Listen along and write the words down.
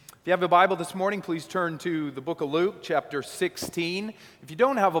If you have a Bible this morning, please turn to the book of Luke, chapter 16. If you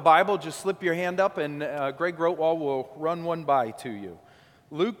don't have a Bible, just slip your hand up and Greg Grotwall will run one by to you.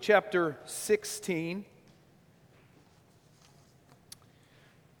 Luke chapter 16.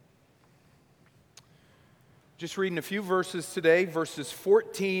 Just reading a few verses today, verses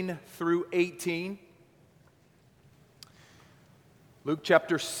 14 through 18. Luke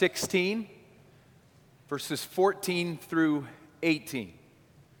chapter 16, verses 14 through 18.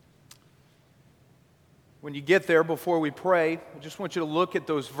 When you get there, before we pray, I just want you to look at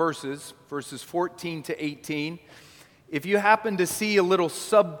those verses 14 to 18. If you happen to see a little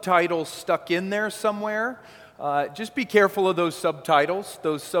subtitle stuck in there somewhere, just be careful of those subtitles.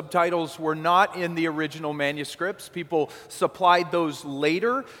 Those subtitles were not in the original manuscripts. People supplied those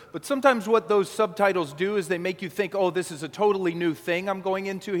later. But sometimes what those subtitles do is they make you think, oh, this is a totally new thing I'm going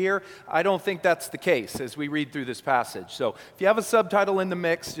into here. I don't think that's the case as we read through this passage. So if you have a subtitle in the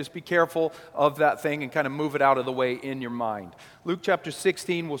mix, just be careful of that thing and kind of move it out of the way in your mind. Luke chapter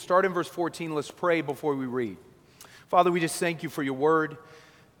 16, we'll start in verse 14. Let's pray before we read. Father, we just thank you for your word.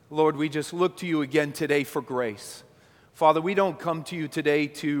 Lord, we just look to you again today for grace. Father, we don't come to you today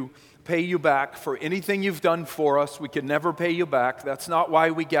to pay you back for anything you've done for us. We can never pay you back. That's not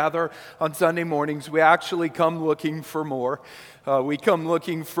why we gather on Sunday mornings. We actually come looking for more. We come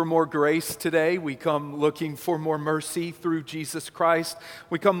looking for more grace today. We come looking for more mercy through Jesus Christ.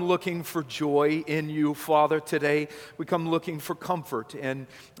 We come looking for joy in you, Father, today. We come looking for comfort and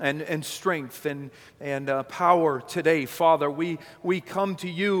strength and power today, Father. We come to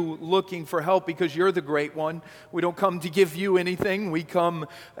you looking for help because you're the great one. We don't come to give you anything. We come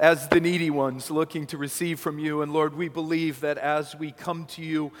as the needy ones looking to receive from you. And Lord, we believe that as we come to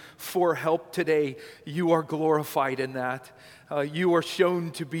you for help today, you are glorified in that. You are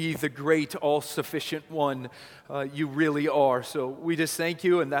shown to be the great, all-sufficient one. You really are. So we just thank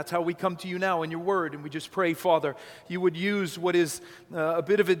you, and that's how we come to you now in your word. And we just pray, Father, you would use what is a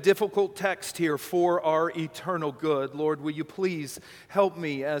bit of a difficult text here for our eternal good. Lord, will you please help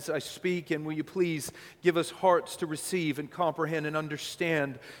me as I speak, and will you please give us hearts to receive and comprehend and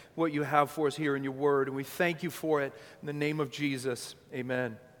understand what you have for us here in your word. And we thank you for it. In the name of Jesus,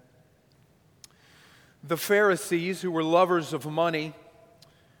 amen. The Pharisees, who were lovers of money,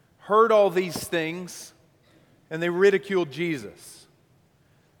 heard all these things, and they ridiculed Jesus.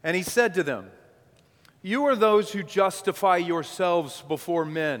 And he said to them, "You are those who justify yourselves before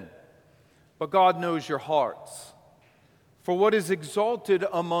men, but God knows your hearts. For what is exalted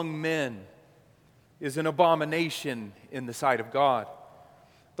among men is an abomination in the sight of God.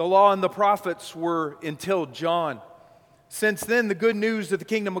 The law and the prophets were until John. Since then, the good news of the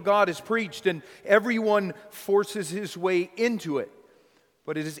kingdom of God is preached, and everyone forces his way into it.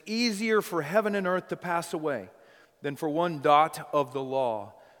 But it is easier for heaven and earth to pass away than for one dot of the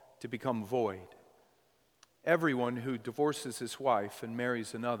law to become void. Everyone who divorces his wife and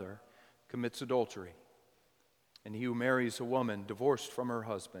marries another commits adultery. And he who marries a woman divorced from her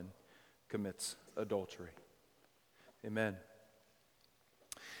husband commits adultery." Amen.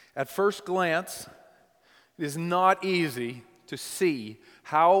 At first glance, it is not easy to see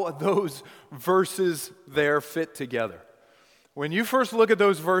how those verses there fit together. When you first look at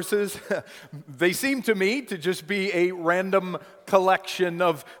those verses, they seem to me to just be a random collection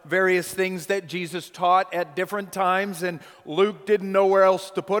of various things that Jesus taught at different times, and Luke didn't know where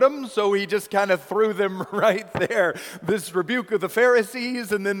else to put them, so he just kind of threw them right there. This rebuke of the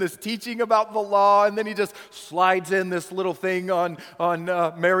Pharisees, and then this teaching about the law, and then he just slides in this little thing on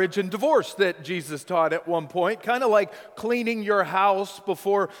marriage and divorce that Jesus taught at one point, kind of like cleaning your house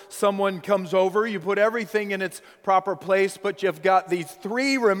before someone comes over. You put everything in its proper place, but you've got these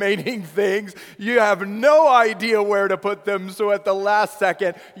three remaining things. You have no idea where to put them, so at the last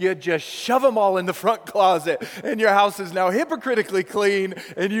second, you just shove them all in the front closet, and your house is now hypocritically clean,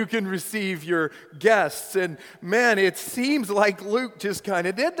 and you can receive your guests. And man, it seems like Luke just kind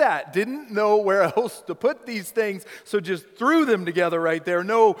of did that. Didn't know where else to put these things, so just threw them together right there.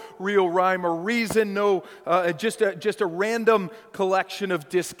 No real rhyme or reason, just a random collection of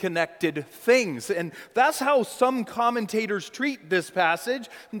disconnected things. And that's how some commentators treat this passage,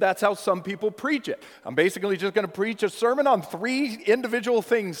 and that's how some people preach it. I'm basically just going to preach a sermon on three individual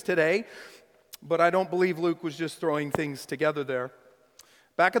things today, but I don't believe Luke was just throwing things together there.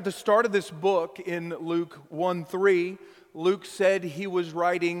 Back at the start of this book in Luke 1:3, Luke said he was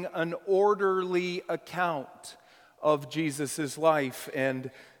writing an orderly account of Jesus' life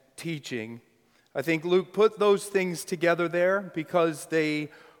and teaching. I think Luke put those things together there because they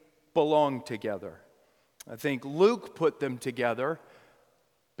belong together. I think Luke put them together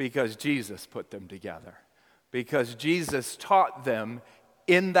because Jesus put them together. Because Jesus taught them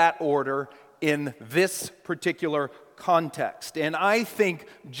in that order in this particular context. And I think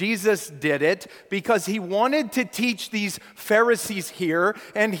Jesus did it because he wanted to teach these Pharisees here,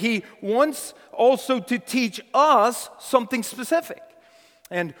 and he wants also to teach us something specific.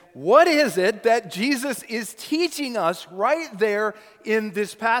 And what is it that Jesus is teaching us right there in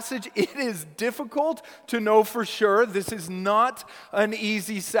this passage? It is difficult to know for sure. This is not an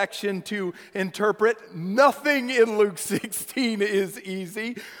easy section to interpret. Nothing in Luke 16 is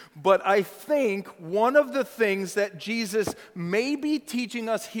easy. But I think one of the things that Jesus may be teaching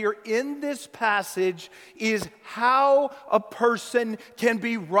us here in this passage is how a person can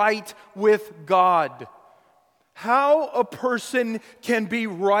be right with God. How a person can be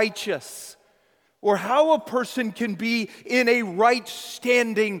righteous, or how a person can be in a right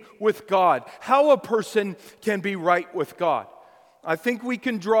standing with God. How a person can be right with God. I think we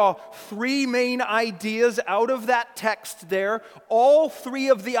can draw three main ideas out of that text there. All three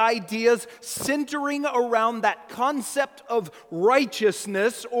of the ideas centering around that concept of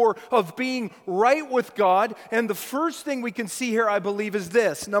righteousness or of being right with God. And the first thing we can see here, I believe, is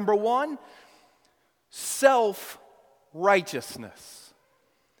this. Number one, self-righteousness.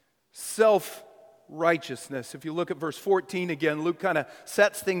 Self-righteousness. If you look at verse 14 again, Luke kind of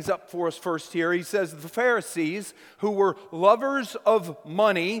sets things up for us first here. He says, the Pharisees, who were lovers of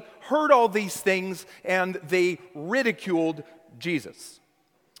money, heard all these things and they ridiculed Jesus.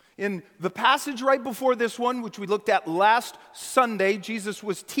 In the passage right before this one, which we looked at last Sunday, Jesus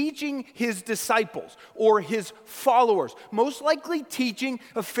was teaching his disciples or his followers, most likely teaching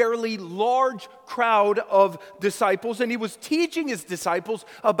a fairly large crowd of disciples, and he was teaching his disciples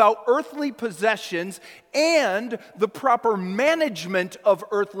about earthly possessions and the proper management of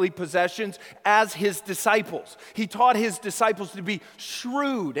earthly possessions as his disciples. He taught his disciples to be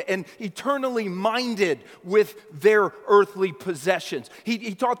shrewd and eternally minded with their earthly possessions.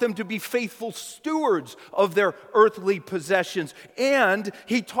 He taught them to be faithful stewards of their earthly possessions, and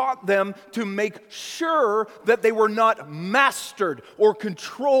he taught them to make sure that they were not mastered or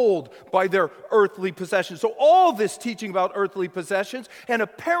controlled by their earthly possessions. So all this teaching about earthly possessions, and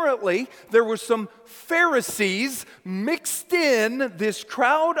apparently there were some Pharisees mixed in this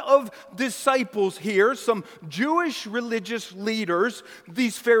crowd of disciples here, some Jewish religious leaders.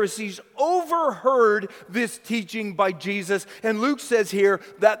 These Pharisees overheard this teaching by Jesus, and Luke says here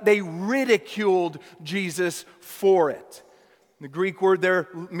that they ridiculed Jesus for it. The Greek word there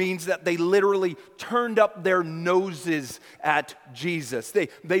means that they literally turned up their noses at Jesus.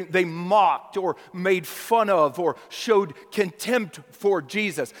 They mocked or made fun of or showed contempt for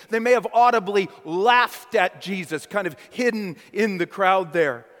Jesus. They may have audibly laughed at Jesus, kind of hidden in the crowd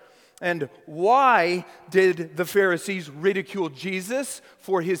there. And why did the Pharisees ridicule Jesus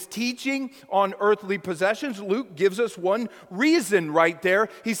for his teaching on earthly possessions? Luke gives us one reason right there.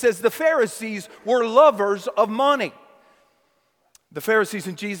 He says the Pharisees were lovers of money. The Pharisees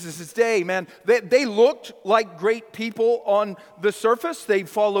in Jesus' day, man, they looked like great people on the surface. They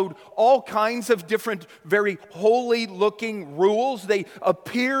followed all kinds of different, very holy-looking rules. They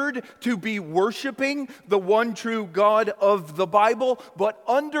appeared to be worshiping the one true God of the Bible, but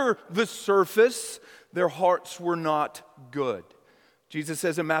under the surface, their hearts were not good. Jesus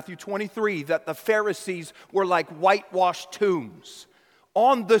says in Matthew 23 that the Pharisees were like whitewashed tombs.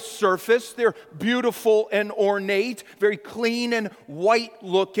 On the surface, they're beautiful and ornate, very clean and white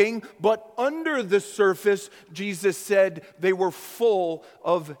looking, but under the surface, Jesus said they were full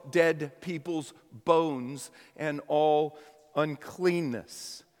of dead people's bones and all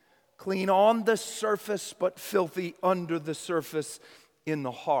uncleanness. Clean on the surface, but filthy under the surface in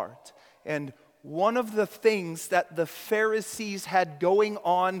the heart. And one of the things that the Pharisees had going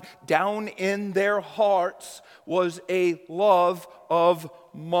on down in their hearts was a love of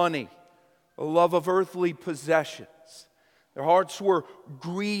money, a love of earthly possessions. Their hearts were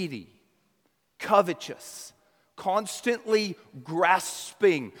greedy, covetous, constantly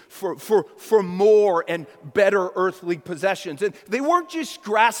grasping for more and better earthly possessions. And they weren't just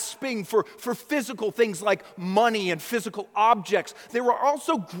grasping for physical things like money and physical objects. They were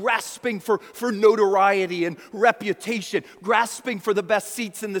also grasping for notoriety and reputation, grasping for the best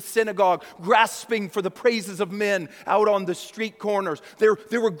seats in the synagogue, grasping for the praises of men out on the street corners.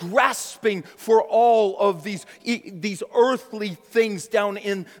 They were grasping for all of these earthly things down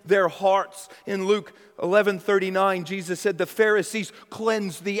in their hearts. In Luke 11:39, Jesus said the Pharisees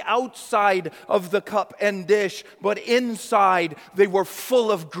cleansed the outside of the cup and dish, but inside they were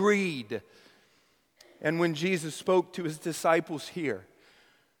full of greed. And when Jesus spoke to his disciples here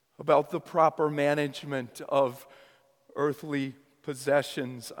about the proper management of earthly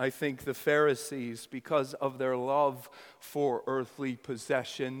possessions. I think the Pharisees, because of their love for earthly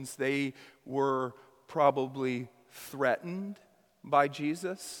possessions, they were probably threatened by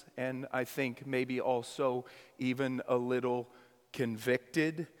Jesus, and I think maybe also even a little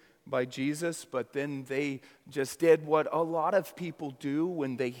convicted by Jesus, but then they just did what a lot of people do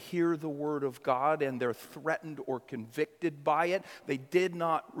when they hear the word of God and they're threatened or convicted by it. They did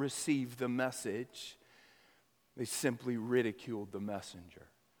not receive the message. They simply ridiculed the messenger.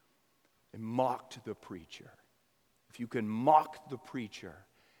 They mocked the preacher. If you can mock the preacher,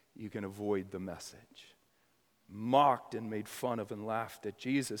 you can avoid the message. Mocked and made fun of and laughed at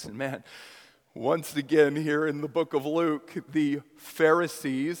Jesus. And man, once again here in the book of Luke, the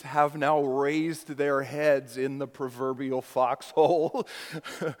Pharisees have now raised their heads in the proverbial foxhole.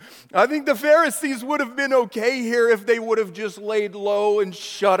 I think the Pharisees would have been okay here if they would have just laid low and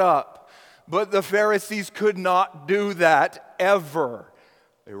shut up. But the Pharisees could not do that ever.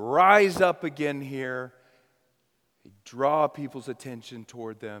 They rise up again here. They draw people's attention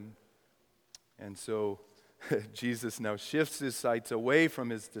toward them. And so Jesus now shifts his sights away from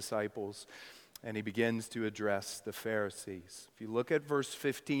his disciples and he begins to address the Pharisees. If you look at verse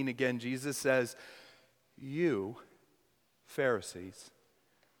 15 again, Jesus says, "You, Pharisees,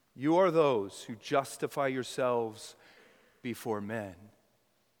 you are those who justify yourselves before men,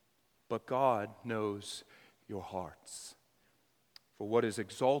 but God knows your hearts. For what is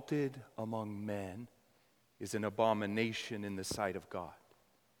exalted among men is an abomination in the sight of God."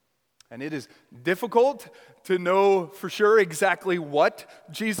 And it is difficult to know for sure exactly what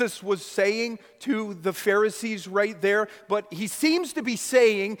Jesus was saying to the Pharisees right there, but he seems to be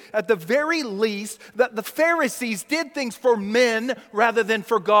saying, at the very least, that the Pharisees did things for men rather than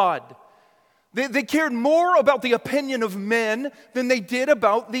for God. They cared more about the opinion of men than they did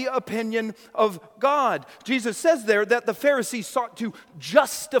about the opinion of God. Jesus says there that the Pharisees sought to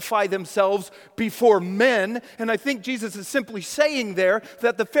justify themselves before men. And I think Jesus is simply saying there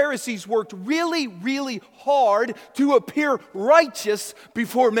that the Pharisees worked really, really hard to appear righteous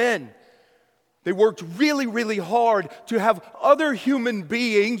before men. They worked really, really hard to have other human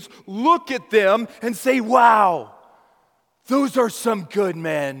beings look at them and say, "Wow, those are some good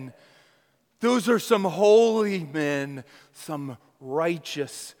men. Those are some holy men, some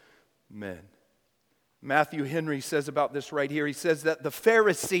righteous men." Matthew Henry says about this right here, he says that the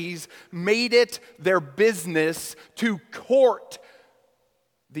Pharisees made it their business to court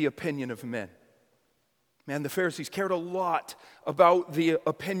the opinion of men. Man, the Pharisees cared a lot about the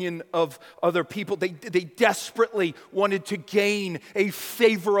opinion of other people. They desperately wanted to gain a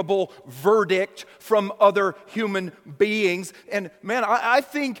favorable verdict from other human beings. And man, I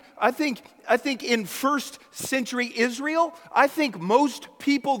think in first century Israel, I think most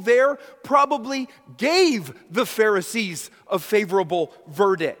people there probably gave the Pharisees a favorable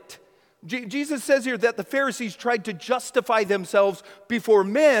verdict. Jesus says here that the Pharisees tried to justify themselves before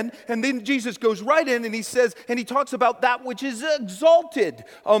men, and then Jesus goes right in and he says, and he talks about that which is exalted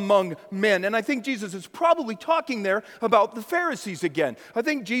among men. And I think Jesus is probably talking there about the Pharisees again. I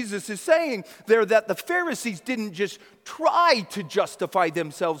think Jesus is saying there that the Pharisees didn't just try to justify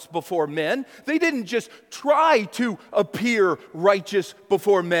themselves before men. They didn't just try to appear righteous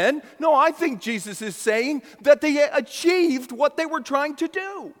before men. No, I think Jesus is saying that they achieved what they were trying to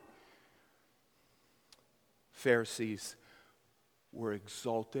do. Pharisees were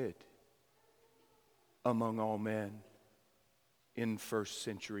exalted among all men in first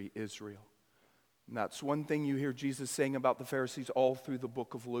century Israel. And that's one thing you hear Jesus saying about the Pharisees all through the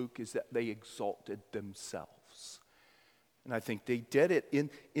book of Luke, is that they exalted themselves. And I think they did it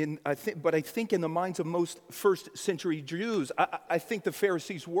but I think in the minds of most first century Jews, I think the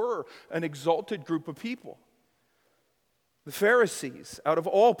Pharisees were an exalted group of people. The Pharisees, out of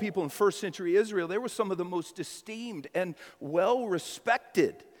all people in first century Israel, they were some of the most esteemed and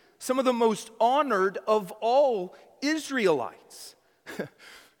well-respected, some of the most honored of all Israelites.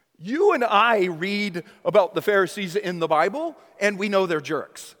 You and I read about the Pharisees in the Bible, and we know they're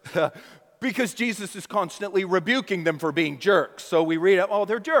jerks. Because Jesus is constantly rebuking them for being jerks. So we read, oh,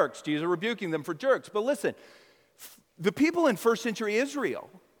 they're jerks. Jesus is rebuking them for jerks. But listen, the people in first century Israel,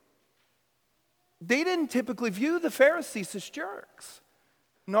 they didn't typically view the Pharisees as jerks.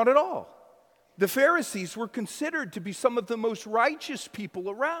 Not at all. The Pharisees were considered to be some of the most righteous people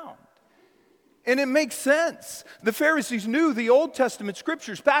around. And it makes sense. The Pharisees knew the Old Testament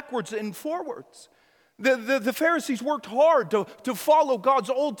scriptures backwards and forwards. The Pharisees worked hard to follow God's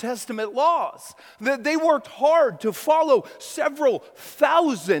Old Testament laws. They worked hard to follow several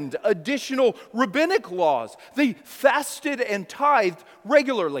thousand additional rabbinic laws. They fasted and tithed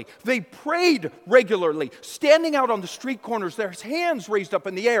regularly. They prayed regularly, standing out on the street corners, their hands raised up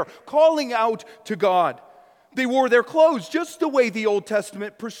in the air, calling out to God. They wore their clothes just the way the Old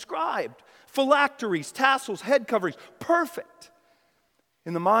Testament prescribed. Phylacteries, tassels, head coverings, perfect.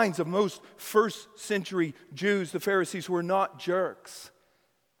 In the minds of most first century Jews, the Pharisees were not jerks.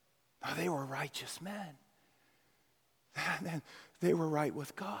 No, they were righteous men. They were right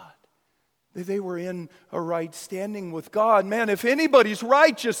with God. They were in a right standing with God. Man, if anybody's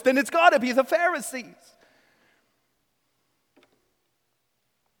righteous, then it's got to be the Pharisees.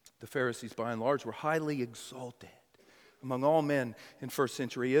 The Pharisees, by and large, were highly exalted. Among all men in first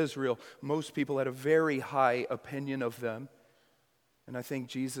century Israel, most people had a very high opinion of them. And I think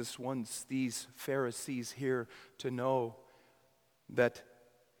Jesus wants these Pharisees here to know that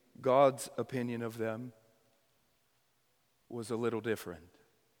God's opinion of them was a little different.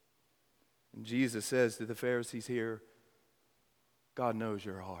 And Jesus says to the Pharisees here, God knows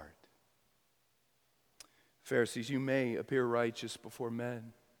your heart. Pharisees, you may appear righteous before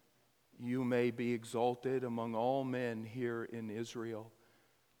men. You may be exalted among all men here in Israel.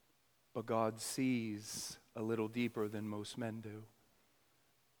 But God sees a little deeper than most men do.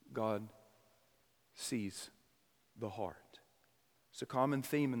 God sees the heart. It's a common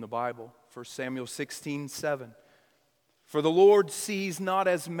theme in the Bible. 1 Samuel 16:7. For the Lord sees not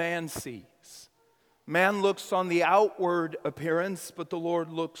as man sees. Man looks on the outward appearance, but the Lord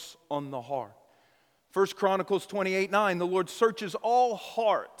looks on the heart. 1 Chronicles 28:9. The Lord searches all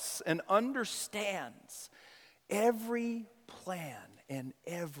hearts and understands every plan and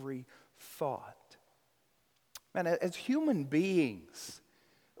every thought. Man, as human beings,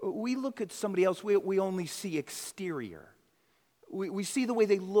 we look at somebody else, we only see exterior. We see the way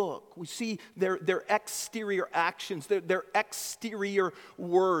they look. We see their exterior actions, their exterior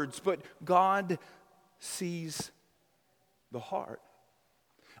words. But God sees the heart.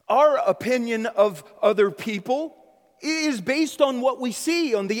 Our opinion of other people is based on what we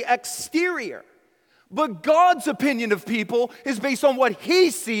see on the exterior. But God's opinion of people is based on what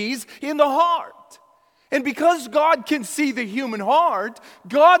He sees in the heart. And because God can see the human heart,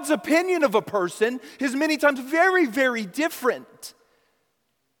 God's opinion of a person is many times very, very different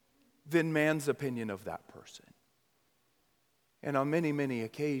than man's opinion of that person. And on many, many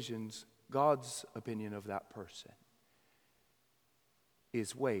occasions, God's opinion of that person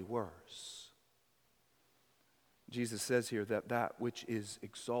is way worse. Jesus says here that which is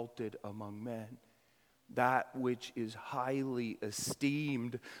exalted among men, that which is highly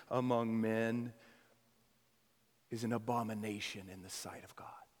esteemed among men, is an abomination in the sight of God.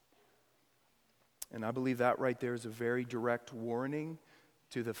 And I believe that right there is a very direct warning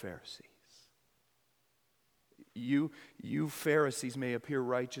to the Pharisees. You Pharisees may appear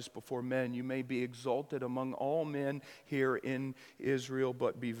righteous before men. You may be exalted among all men here in Israel,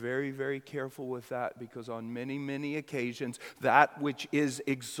 but be very, very careful with that, because on many, many occasions, that which is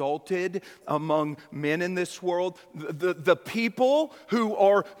exalted among men in this world, the people who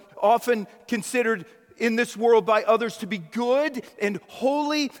are often considered in this world by others to be good and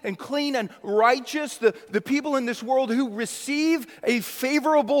holy and clean and righteous, the people in this world who receive a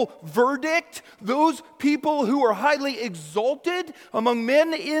favorable verdict, those people who are highly exalted among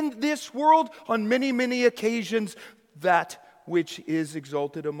men in this world, on many, many occasions, that which is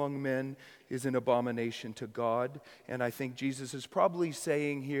exalted among men is an abomination to God. And I think Jesus is probably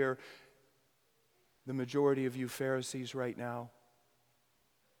saying here, the majority of you Pharisees right now,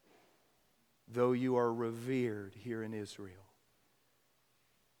 though you are revered here in Israel,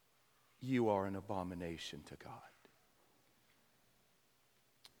 you are an abomination to God.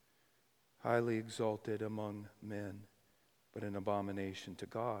 Highly exalted among men, but an abomination to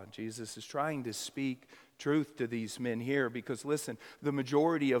God. Jesus is trying to speak truth to these men here, because listen, the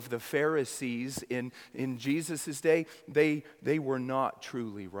majority of the Pharisees in Jesus' day, they were not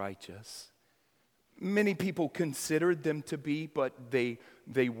truly righteous. Many people considered them to be, but they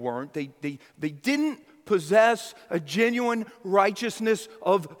weren't. They didn't possess a genuine righteousness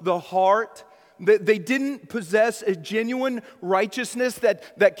of the heart. They didn't possess a genuine righteousness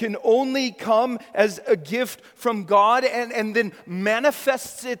that can only come as a gift from God and then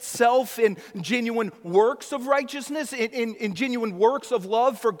manifests itself in genuine works of righteousness, in genuine works of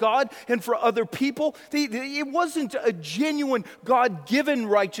love for God and for other people. It wasn't a genuine God-given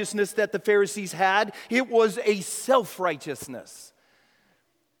righteousness that the Pharisees had. It was a self-righteousness,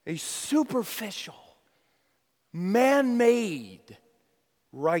 a superficial, man-made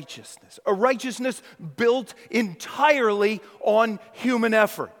righteousness. A righteousness built entirely on human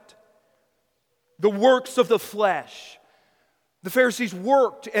effort. The works of the flesh. The Pharisees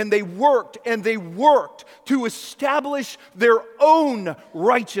worked and they worked and they worked to establish their own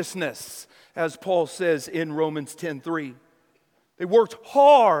righteousness, as Paul says in Romans 10:3. They worked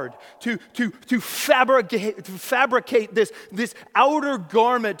hard to fabricate this outer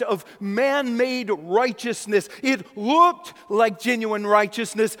garment of man-made righteousness. It looked like genuine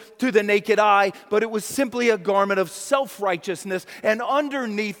righteousness to the naked eye, but it was simply a garment of self-righteousness. And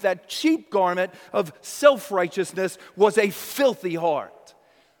underneath that cheap garment of self-righteousness was a filthy heart.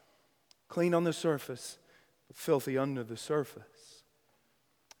 Clean on the surface, but filthy under the surface.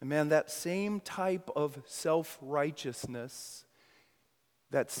 And man, that same type of self-righteousness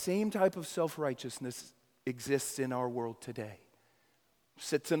exists in our world today.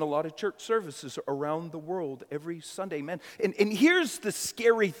 Sits in a lot of church services around the world every Sunday, man. And here's the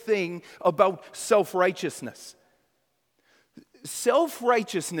scary thing about self-righteousness.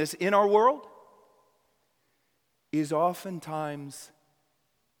 Self-righteousness in our world is oftentimes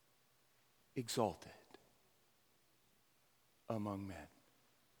exalted among men.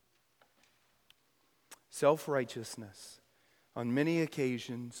 Self-righteousness, on many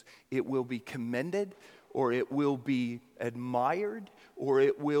occasions, it will be commended, or it will be admired, or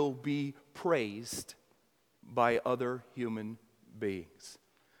it will be praised by other human beings.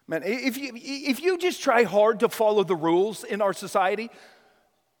 Man, if you just try hard to follow the rules in our society,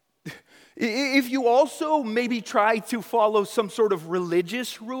 if you also maybe try to follow some sort of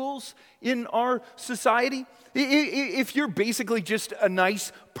religious rules in our society, if you're basically just a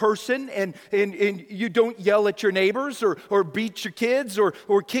nice person and you don't yell at your neighbors or beat your kids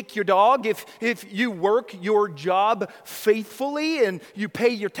or kick your dog, if you work your job faithfully and you pay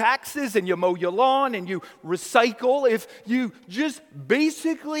your taxes and you mow your lawn and you recycle, if you just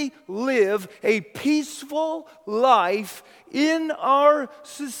basically live a peaceful life in our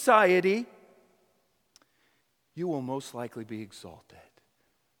society, you will most likely be exalted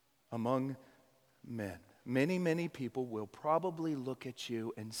among men. Many, many people will probably look at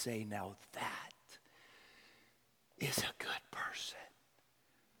you and say, now that is a good person.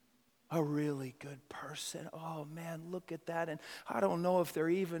 A really good person. Oh man, look at that. And I don't know if there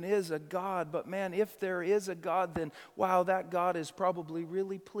even is a God, but man, if there is a God, then wow, that God is probably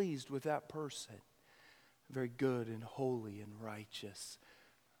really pleased with that person. Very good and holy and righteous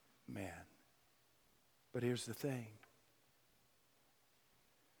man. But here's the thing.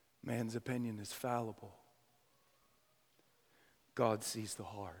 Man's opinion is fallible. God sees the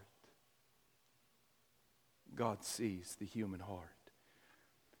heart. God sees the human heart.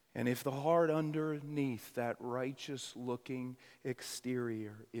 And if the heart underneath that righteous-looking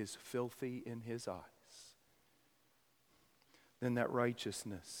exterior is filthy in his eyes, then that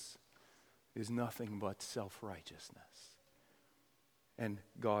righteousness is nothing but self-righteousness. And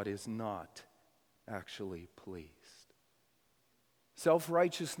God is not actually pleased.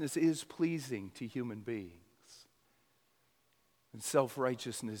 Self-righteousness is pleasing to human beings. And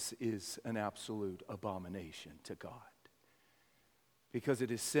self-righteousness is an absolute abomination to God. Because it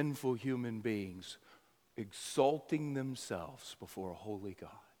is sinful human beings exalting themselves before a holy God.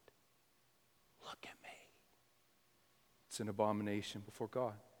 Look at me. It's an abomination before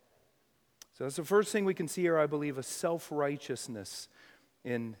God. So that's the first thing we can see here, I believe, a self-righteousness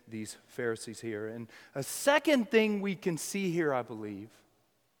in these Pharisees here. And a second thing we can see here, I believe,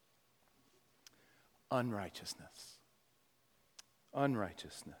 unrighteousness.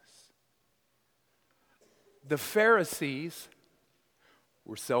 Unrighteousness. The Pharisees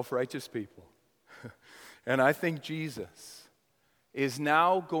were self-righteous people. And I think Jesus is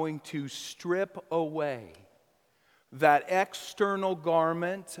now going to strip away that external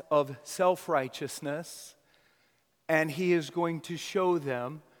garment of self-righteousness, and he is going to show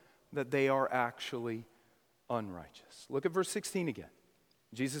them that they are actually unrighteous. Look at verse 16 again.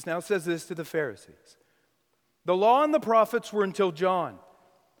 Jesus now says this to the Pharisees. The law and the prophets were until John.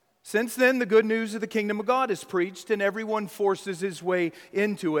 Since then, the good news of the kingdom of God is preached, and everyone forces his way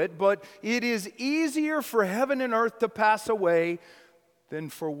into it. But it is easier for heaven and earth to pass away than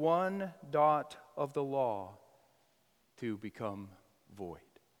for one dot of the law to become void.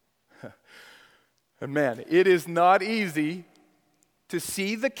 And man, it is not easy to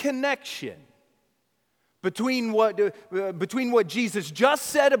see the connection between what Jesus just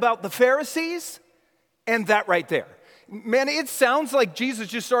said about the Pharisees and that right there. Man, it sounds like Jesus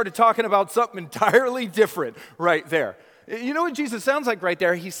just started talking about something entirely different right there. You know what Jesus sounds like right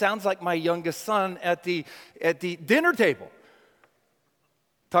there? He sounds like my youngest son at the dinner table.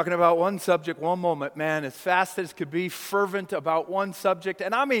 talking about one subject, one moment, man, as fast as could be, fervent about one subject,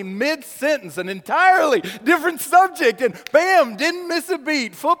 and I mean mid-sentence, an entirely different subject, and bam, didn't miss a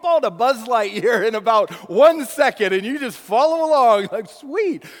beat. Football to Buzz Lightyear in about 1 second, and you just follow along like,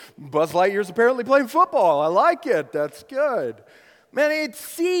 sweet. Buzz Lightyear's apparently playing football. I like it. That's good. Man, it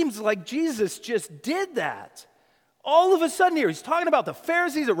seems like Jesus just did that. All of a sudden here, he's talking about the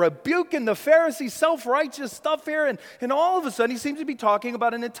Pharisees, rebuking the Pharisees, self-righteous stuff here, and all of a sudden he seems to be talking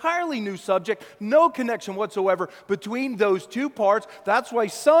about an entirely new subject, no connection whatsoever between those two parts. That's why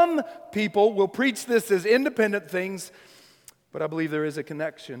some people will preach this as independent things, but I believe there is a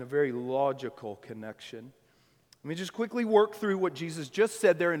connection, a very logical connection. Let me just quickly work through what Jesus just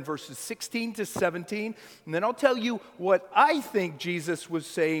said there in verses 16 to 17, and then I'll tell you what I think Jesus was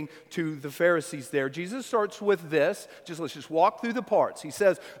saying to the Pharisees there. Jesus starts with this. Let's just walk through the parts. He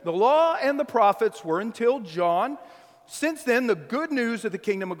says, the law and the prophets were until John. Since then, the good news of the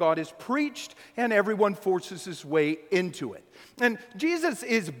kingdom of God is preached, and everyone forces his way into it. And Jesus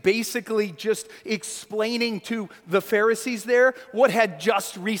is basically just explaining to the Pharisees there what had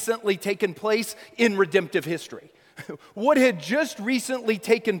just recently taken place in redemptive history. What had just recently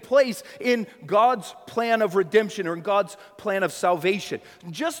taken place in God's plan of redemption or in God's plan of salvation.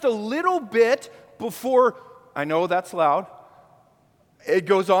 Just a little bit before, I know that's loud, it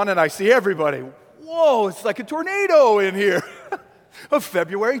goes on and I see everybody. Whoa, it's like a tornado in here. A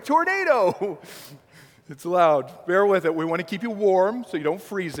February tornado. It's loud. Bear with it. We want to keep you warm so you don't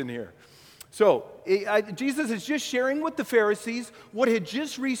freeze in here. So, Jesus is just sharing with the Pharisees what had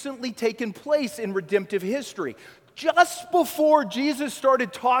just recently taken place in redemptive history. Just before Jesus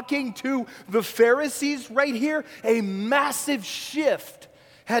started talking to the Pharisees right here, a massive shift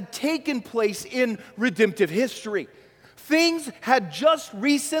had taken place in redemptive history. Things had just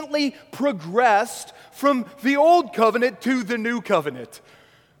recently progressed from the old covenant to the new covenant.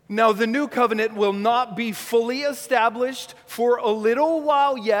 Now, the new covenant will not be fully established for a little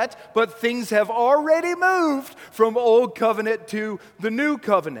while yet, but things have already moved from old covenant to the new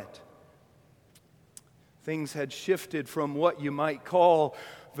covenant. Things had shifted from what you might call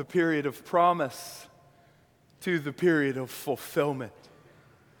the period of promise to the period of fulfillment.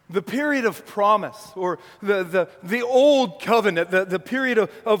 The period of promise, or the old covenant, the period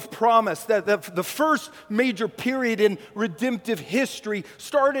of promise, the first major period in redemptive history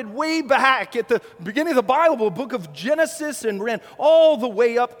started way back at the beginning of the Bible, the book of Genesis, and ran all the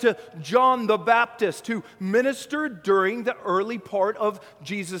way up to John the Baptist, who ministered during the early part of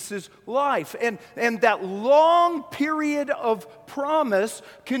Jesus' life. And that long period of promise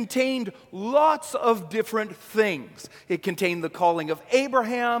contained lots of different things. It contained the calling of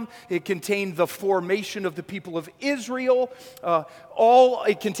Abraham. It contained the formation of the people of Israel.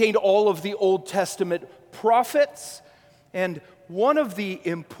 It contained all of the Old Testament prophets. And one of the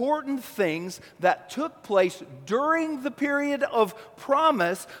important things that took place during the period of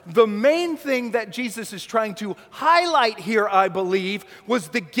promise, the main thing that Jesus is trying to highlight here, I believe, was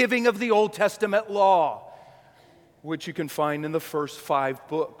the giving of the Old Testament law, which you can find in the first 5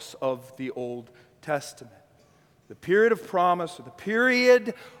 books of the Old Testament. The period of promise, or the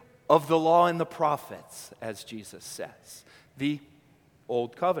period of the law and the prophets, as Jesus says, the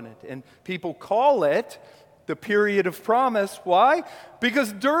Old Covenant. And people call it the period of promise. Why?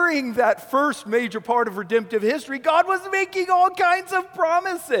 Because during that first major part of redemptive history, God was making all kinds of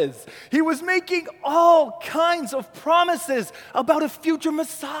promises. He was making all kinds of promises about a future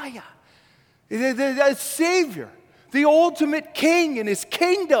Messiah, a Savior, the ultimate king in his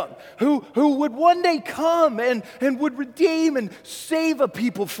kingdom, who would one day come and would redeem and save a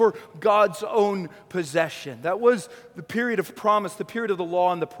people for God's own possession. That was the period of promise, the period of the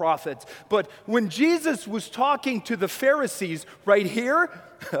law and the prophets. But when Jesus was talking to the Pharisees right here,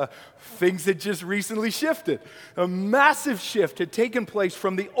 things had just recently shifted. A massive shift had taken place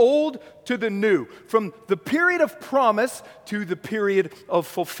from the old to the new, from the period of promise to the period of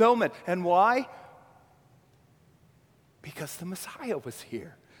fulfillment. And why? Because the Messiah was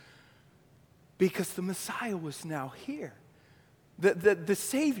here. Because the Messiah was now here. The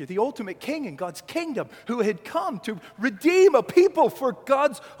Savior, the ultimate King in God's kingdom, who had come to redeem a people for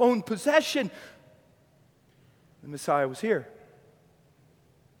God's own possession. The Messiah was here.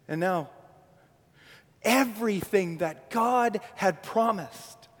 And now, everything that God had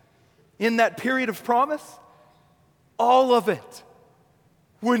promised in that period of promise, all of it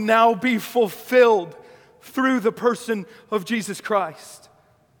would now be fulfilled through the person of Jesus Christ.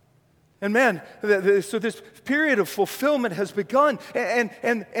 And man, so this period of fulfillment has begun.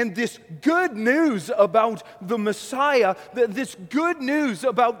 And this good news about the Messiah, this good news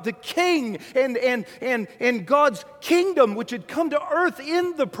about the King and God's kingdom, which had come to earth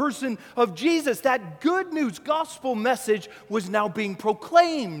in the person of Jesus, that good news gospel message was now being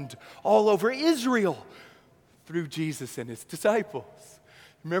proclaimed all over Israel through Jesus and his disciples.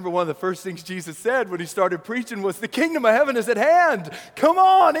 Remember, one of the first things Jesus said when he started preaching was, "The kingdom of heaven is at hand. Come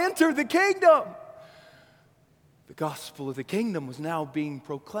on, enter the kingdom." The gospel of the kingdom was now being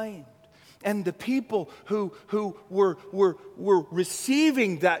proclaimed. And the people who were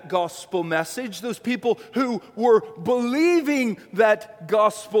receiving that gospel message, those people who were believing that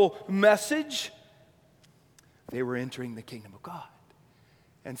gospel message, they were entering the kingdom of God.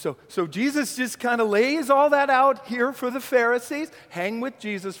 And so Jesus just kind of lays all that out here for the Pharisees. Hang with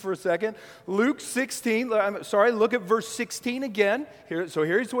Jesus for a second. Luke 16, look at verse 16 again. Here's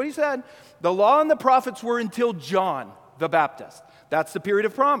what he said. The law and the prophets were until John the Baptist. That's the period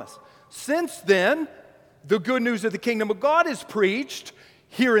of promise. Since then, the good news of the kingdom of God is preached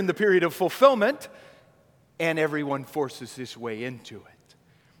here in the period of fulfillment, and everyone forces his way into it.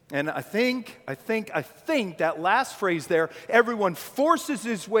 And I think that last phrase there, everyone forces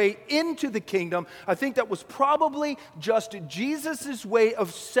his way into the kingdom, I think that was probably just Jesus' way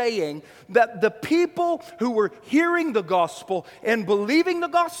of saying that the people who were hearing the gospel and believing the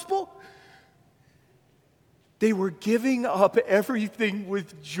gospel, they were giving up everything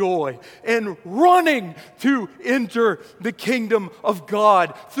with joy and running to enter the kingdom of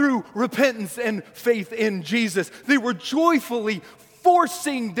God through repentance and faith in Jesus. They were joyfully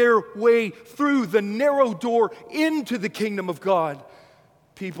forcing their way through the narrow door into the kingdom of God.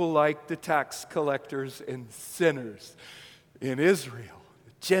 People like the tax collectors and sinners in Israel.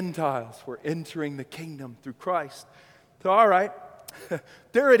 The Gentiles were entering the kingdom through Christ. So, all right,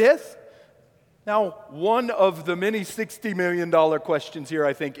 there it is. Now, one of the many $60 million questions here,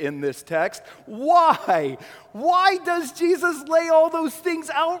 I think, in this text. Why? Why does Jesus lay all those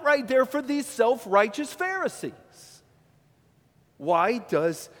things out right there for these self-righteous Pharisees? Why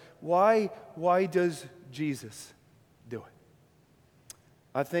does Jesus do it?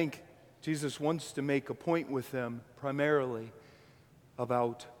 I think Jesus wants to make a point with them primarily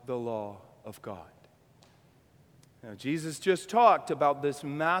about the law of God. Now, Jesus just talked about this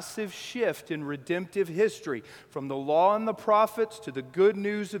massive shift in redemptive history from the law and the prophets to the good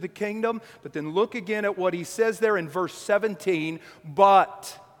news of the kingdom. But then look again at what he says there in verse 17.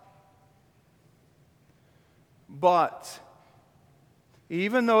 But,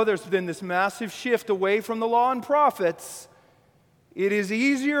 even though there's been this massive shift away from the law and prophets, it is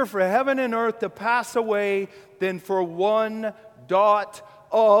easier for heaven and earth to pass away than for one dot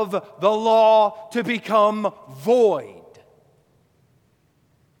of the law to become void.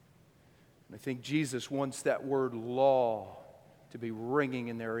 And I think Jesus wants that word law to be ringing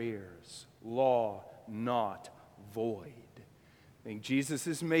in their ears. Law, not void. I think Jesus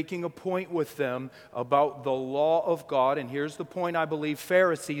is making a point with them about the law of God. And here's the point, I believe,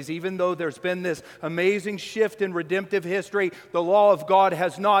 Pharisees, even though there's been this amazing shift in redemptive history, the law of God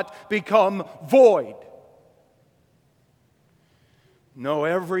has not become void. No,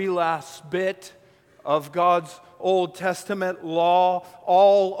 every last bit of God's Old Testament law,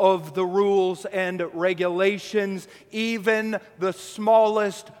 all of the rules and regulations, even the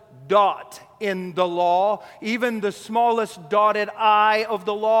smallest dot in the law, even the smallest dotted I of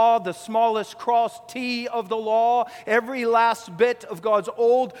the law, the smallest cross T of the law, every last bit of God's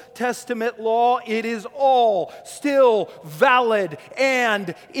Old Testament law, it is all still valid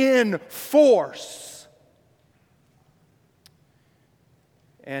and in force.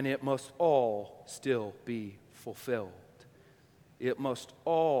 And it must all still be fulfilled. It must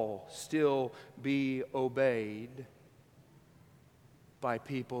all still be obeyed by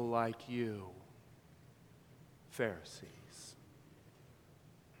people like you, Pharisees.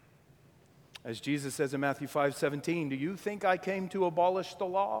 As Jesus says in Matthew 5:17, do you think I came to abolish the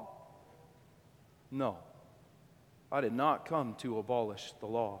law? No, I did not come to abolish the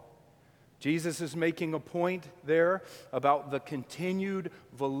law. Jesus is making a point there about the continued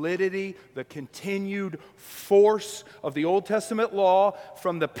validity, the continued force of the Old Testament law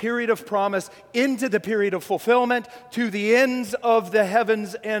from the period of promise into the period of fulfillment to the ends of the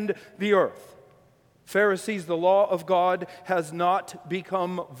heavens and the earth. Pharisees, the law of God has not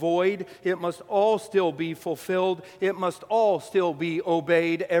become void. It must all still be fulfilled. It must all still be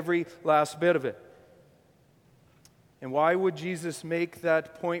obeyed, every last bit of it. And why would Jesus make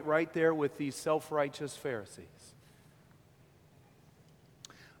that point right there with these self-righteous Pharisees?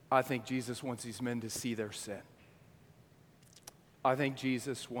 I think Jesus wants these men to see their sin. I think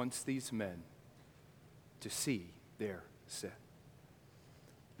Jesus wants these men to see their sin.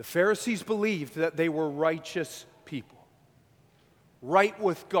 The Pharisees believed that they were righteous people, right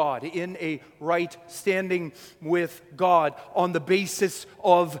with God, in a right standing with God on the basis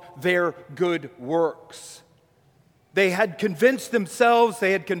of their good works. They had convinced themselves,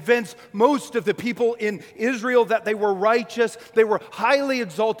 they had convinced most of the people in Israel that they were righteous. They were highly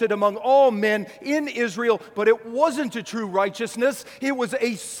exalted among all men in Israel, but it wasn't a true righteousness. It was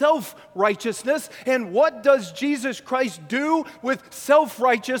a self-righteousness. And what does Jesus Christ do with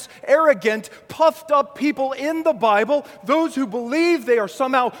self-righteous, arrogant, puffed up people in the Bible? Those who believe they are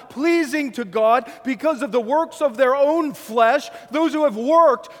somehow pleasing to God because of the works of their own flesh, those who have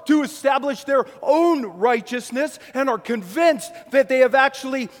worked to establish their own righteousness and are convinced that they have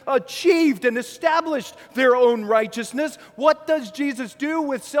actually achieved and established their own righteousness. What does Jesus do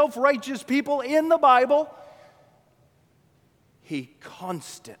with self-righteous people in the Bible? He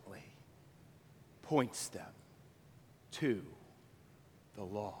constantly points them to the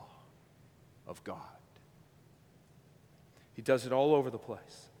law of God. He does it all over the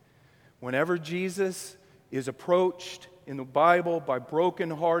place. Whenever Jesus is approached in the Bible by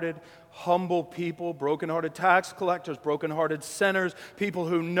brokenhearted, humble people, brokenhearted tax collectors, brokenhearted sinners, people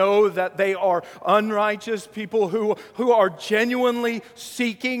who know that they are unrighteous, people who are genuinely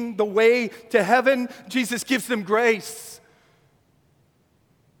seeking the way to heaven, Jesus gives them grace.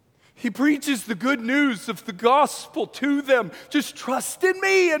 He preaches the good news of the gospel to them. Just trust in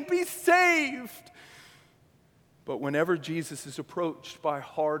me and be saved. But whenever Jesus is approached by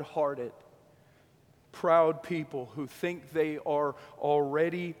hard-hearted, proud people who think they are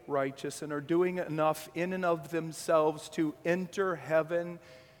already righteous and are doing enough in and of themselves to enter heaven,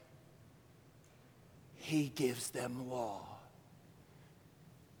 he gives them law.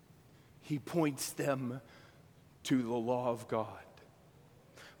 He points them to the law of God.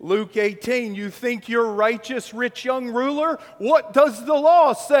 Luke 18, you think you're righteous, rich young ruler? What does the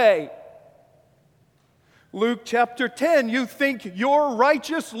law say? Luke chapter 10, you think you're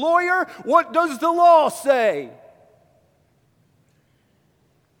righteous, lawyer? What does the law say?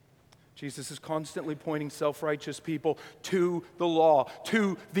 Jesus is constantly pointing self-righteous people to the law,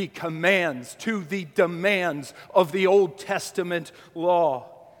 to the commands, to the demands of the Old Testament law.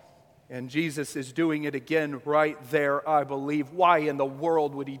 And Jesus is doing it again right there, I believe. Why in the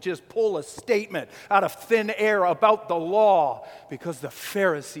world would he just pull a statement out of thin air about the law? Because the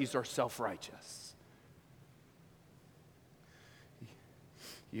Pharisees are self-righteous.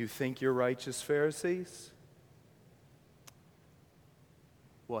 You think you're righteous, Pharisees?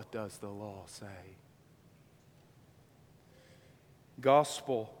 What does the law say?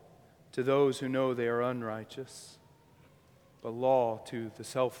 Gospel to those who know they are unrighteous, but law to the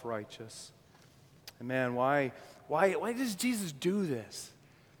self-righteous. And man, why does Jesus do this?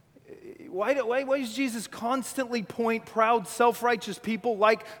 Why does Jesus constantly point proud, self-righteous people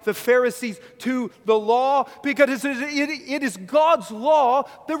like the Pharisees to the law? Because it is God's law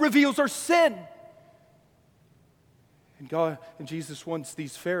that reveals our sin. And Jesus wants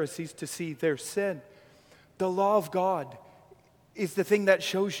these Pharisees to see their sin. The law of God is the thing that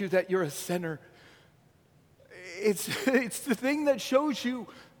shows you that you're a sinner. It's the thing that shows you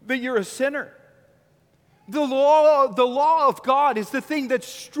that you're a sinner. The law of God is the thing that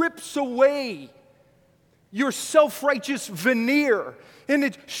strips away your self-righteous veneer. And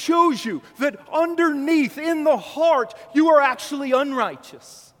it shows you that underneath, in the heart, you are actually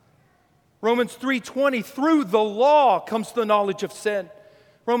unrighteous. Romans 3:20, through the law comes the knowledge of sin.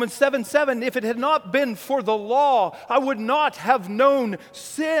 Romans 7:7, if it had not been for the law, I would not have known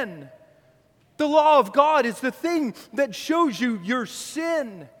sin. The law of God is the thing that shows you your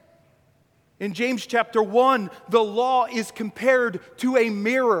sin. In James chapter 1, the law is compared to a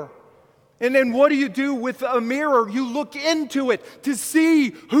mirror. And then what do you do with a mirror? You look into it to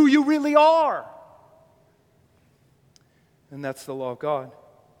see who you really are. And that's the law of God.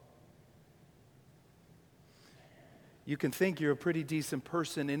 You can think you're a pretty decent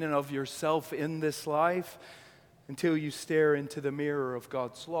person in and of yourself in this life until you stare into the mirror of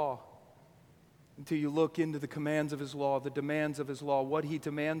God's law. Until you look into the commands of his law, the demands of his law, what he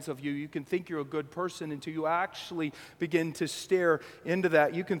demands of you. You can think you're a good person until you actually begin to stare into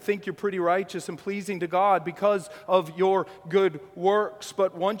that. You can think you're pretty righteous and pleasing to God because of your good works.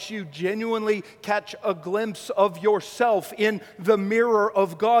 But once you genuinely catch a glimpse of yourself in the mirror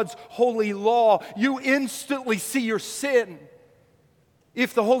of God's holy law, you instantly see your sin.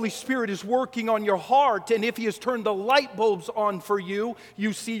 If the Holy Spirit is working on your heart and if he has turned the light bulbs on for you,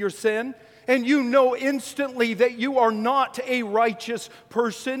 you see your sin. And you know instantly that you are not a righteous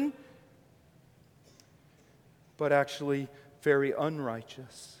person, but actually very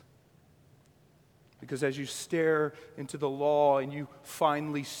unrighteous. Because as you stare into the law and you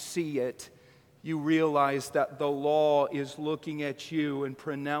finally see it, you realize that the law is looking at you and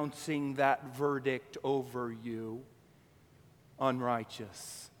pronouncing that verdict over you: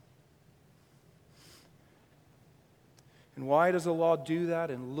 unrighteous. And why does the law do that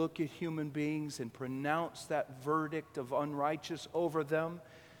and look at human beings and pronounce that verdict of unrighteous over them?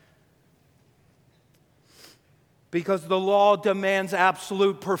 Because the law demands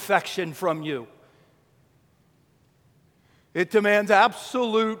absolute perfection from you. It demands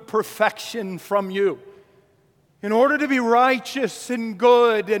absolute perfection from you. In order to be righteous and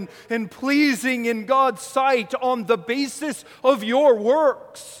good and pleasing in God's sight on the basis of your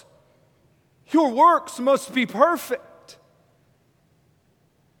works must be perfect.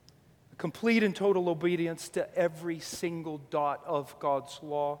 Complete and total obedience to every single dot of God's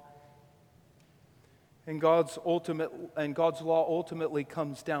law. And God's law ultimately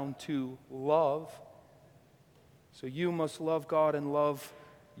comes down to love. So you must love God and love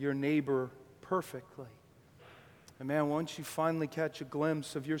your neighbor perfectly. And man, once you finally catch a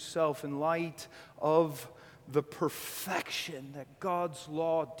glimpse of yourself in light of the perfection that God's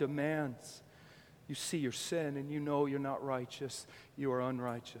law demands, you see your sin and you know you're not righteous, you are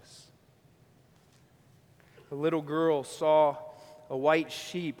unrighteous. A little girl saw a white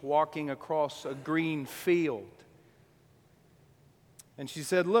sheep walking across a green field. And she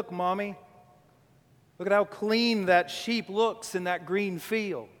said, "Look, Mommy, look at how clean that sheep looks in that green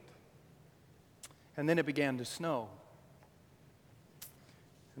field." And then it began to snow.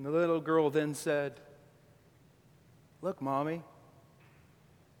 And the little girl then said, "Look, Mommy,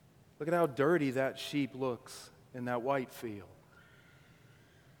 look at how dirty that sheep looks in that white field."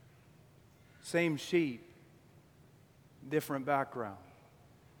 Same sheep, different background.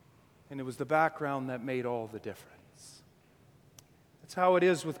 And it was the background that made all the difference. That's how it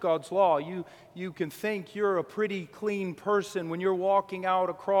is with God's law. You can think you're a pretty clean person when you're walking out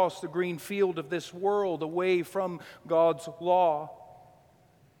across the green field of this world away from God's law.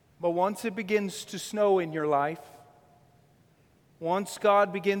 But once it begins to snow in your life, once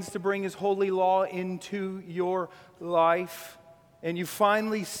God begins to bring His holy law into your life, and you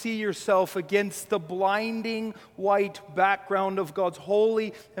finally see yourself against the blinding white background of God's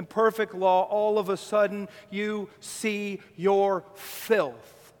holy and perfect law, all of a sudden you see your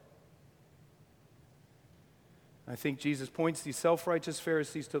filth. I think Jesus points these self-righteous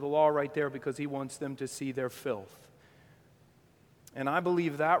Pharisees to the law right there because He wants them to see their filth. And I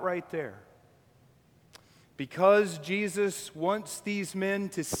believe that right there, because Jesus wants these men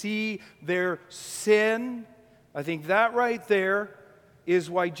to see their sin, I think that right there is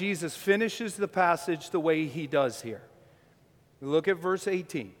why Jesus finishes the passage the way He does here. Look at verse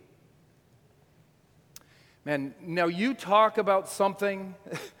 18. Man, now you talk about something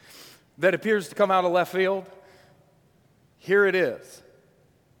that appears to come out of left field. Here it is.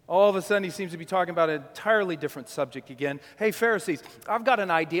 All of a sudden, He seems to be talking about an entirely different subject again. Hey, Pharisees, I've got an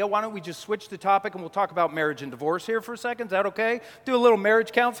idea. Why don't we just switch the topic and we'll talk about marriage and divorce here for a second? Is that okay? Do a little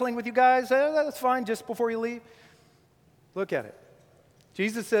marriage counseling with you guys? That's fine, just before you leave. Look at it.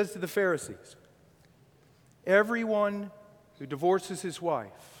 Jesus says to the Pharisees, "Everyone who divorces his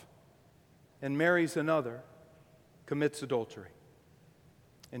wife and marries another commits adultery.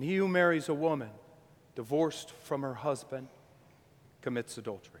 And he who marries a woman divorced from her husband commits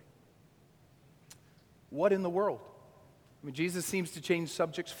adultery." What in the world? I mean, Jesus seems to change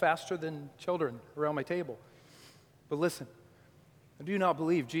subjects faster than children around my table. But listen, I do not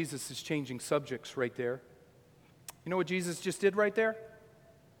believe Jesus is changing subjects right there. You know what Jesus just did right there?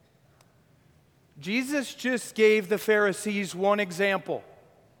 Jesus just gave the Pharisees one example.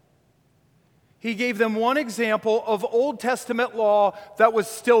 He gave them one example of Old Testament law that was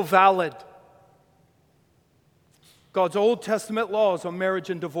still valid. God's Old Testament laws on marriage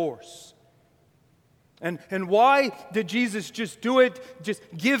and divorce. And why did Jesus just do it, just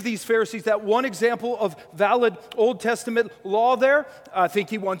give these Pharisees that one example of valid Old Testament law there? I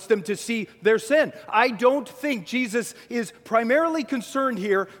think He wants them to see their sin. I don't think Jesus is primarily concerned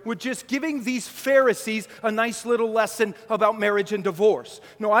here with just giving these Pharisees a nice little lesson about marriage and divorce.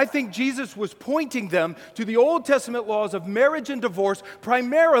 No, I think Jesus was pointing them to the Old Testament laws of marriage and divorce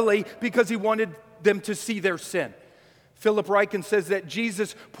primarily because He wanted them to see their sin. Philip Ryken says that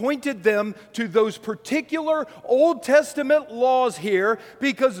Jesus pointed them to those particular Old Testament laws here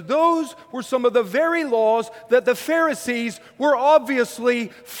because those were some of the very laws that the Pharisees were obviously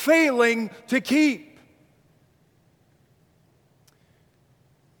failing to keep.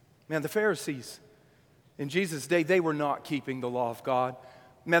 Man, the Pharisees in Jesus' day, they were not keeping the law of God.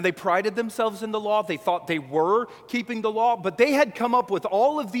 Man, they prided themselves in the law. They thought they were keeping the law, but they had come up with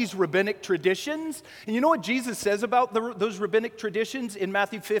all of these rabbinic traditions. And you know what Jesus says about those rabbinic traditions in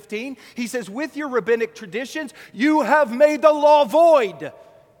Matthew 15? He says, with your rabbinic traditions, you have made the law void.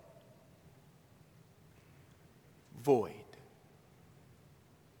 Void.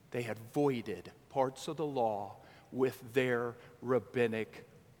 They had voided parts of the law with their rabbinic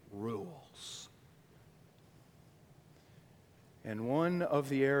rules. And one of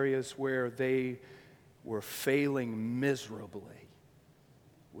the areas where they were failing miserably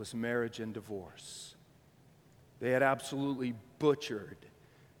was marriage and divorce. They had absolutely butchered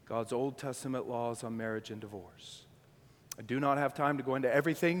God's Old Testament laws on marriage and divorce. I do not have time to go into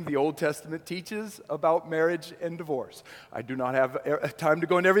everything the Old Testament teaches about marriage and divorce. I do not have time to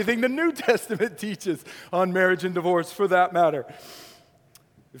go into everything the New Testament teaches on marriage and divorce, for that matter.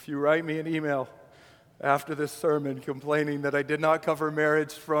 If you write me an email after this sermon complaining that I did not cover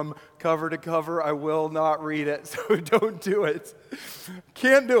marriage from cover to cover, I will not read it, so don't do it.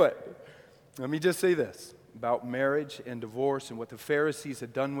 Can't do it. Let me just say this about marriage and divorce and what the Pharisees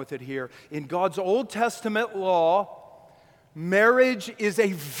had done with it here. In God's Old Testament law, marriage is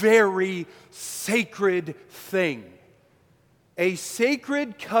a very sacred thing. A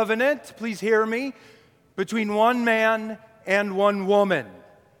sacred covenant, please hear me, between one man and one woman.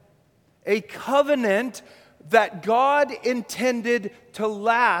 A covenant that God intended to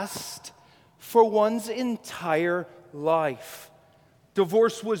last for one's entire life.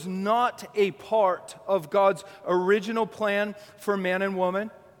 Divorce was not a part of God's original plan for man and woman,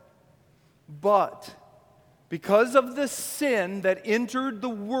 but because of the sin that entered the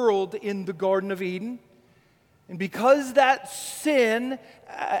world in the Garden of Eden, and because that sin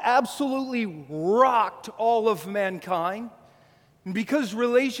absolutely rocked all of mankind, and because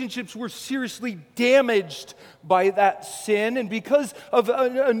relationships were seriously damaged by that sin, and because of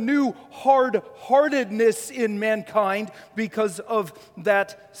a new hard-heartedness in mankind because of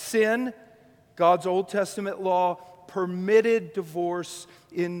that sin, God's Old Testament law permitted divorce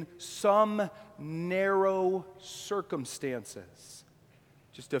in some narrow circumstances.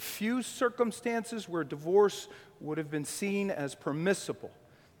 Just a few circumstances where divorce would have been seen as permissible.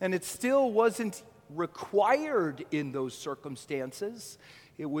 And it still wasn't required in those circumstances.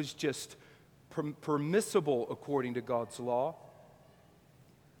 It was just permissible according to God's law.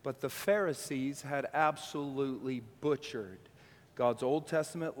 But the Pharisees had absolutely butchered God's Old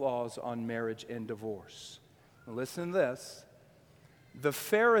Testament laws on marriage and divorce. Now listen to this. The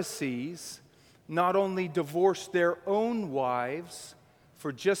Pharisees not only divorced their own wives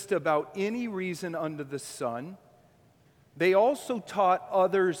for just about any reason under the sun, they also taught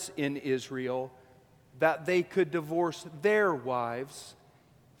others in Israel that they could divorce their wives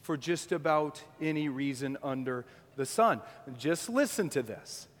for just about any reason under the sun. Just listen to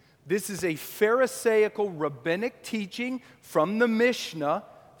this. This is a Pharisaical rabbinic teaching from the Mishnah,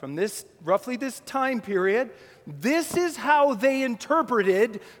 from roughly this time period. This is how they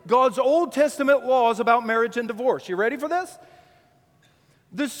interpreted God's Old Testament laws about marriage and divorce. You ready for this?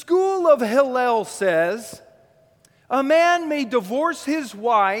 The school of Hillel says, a man may divorce his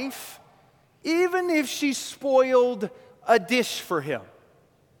wife even if she spoiled a dish for him.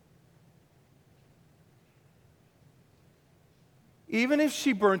 Even if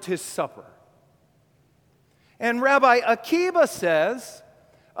she burnt his supper. And Rabbi Akiba says,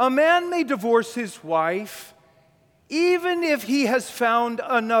 a man may divorce his wife even if he has found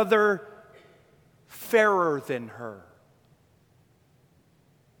another fairer than her.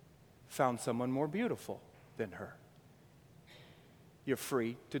 Found someone more beautiful than her. You're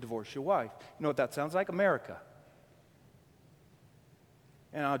free to divorce your wife. You know what that sounds like? America.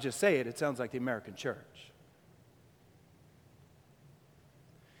 And I'll just say it, it sounds like the American church.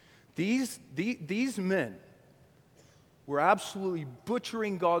 These men were absolutely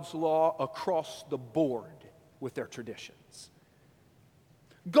butchering God's law across the board with their traditions.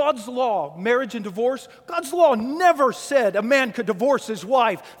 God's law, marriage and divorce, God's law never said a man could divorce his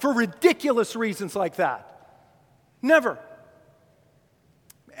wife for ridiculous reasons like that. Never.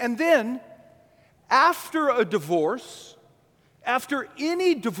 And then, after a divorce, after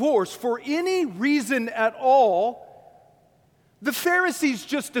any divorce for any reason at all, the Pharisees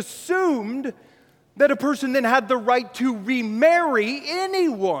just assumed that a person then had the right to remarry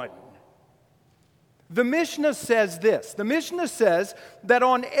anyone. The Mishnah says this. The Mishnah says that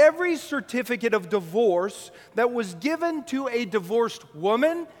on every certificate of divorce that was given to a divorced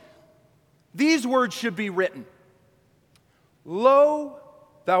woman, these words should be written. Lo,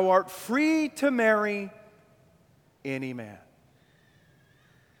 thou art free to marry any man.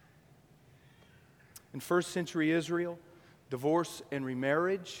 In first century Israel, divorce and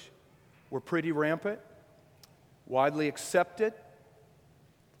remarriage were pretty rampant, widely accepted,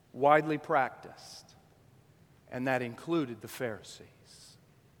 widely practiced, and that included the Pharisees.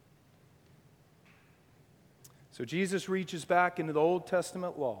 So Jesus reaches back into the Old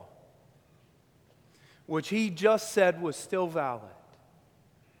Testament law, which he just said was still valid.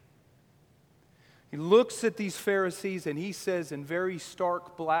 He looks at these Pharisees and he says in very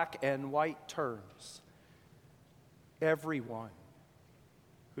stark black and white terms, everyone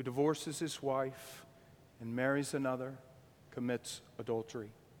who divorces his wife and marries another commits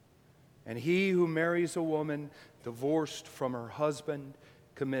adultery. And he who marries a woman divorced from her husband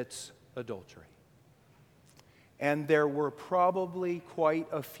commits adultery. And there were probably quite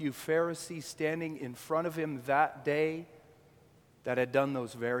a few Pharisees standing in front of him that day that had done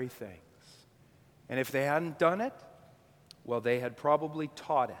those very things. And if they hadn't done it, well, they had probably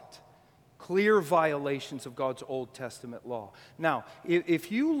taught it. Clear violations of God's Old Testament law. Now,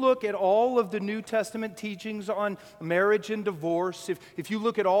 if you look at all of the New Testament teachings on marriage and divorce, if you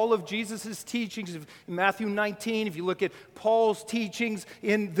look at all of Jesus' teachings in Matthew 19, if you look at Paul's teachings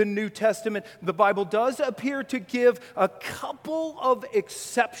in the New Testament, the Bible does appear to give a couple of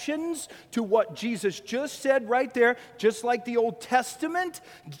exceptions to what Jesus just said right there, just like the Old Testament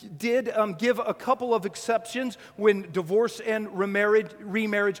did give a couple of exceptions when divorce and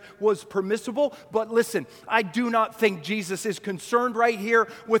remarriage was permissible. But listen, I do not think Jesus is concerned right here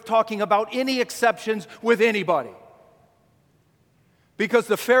with talking about any exceptions with anybody. Because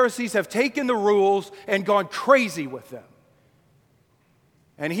the Pharisees have taken the rules and gone crazy with them.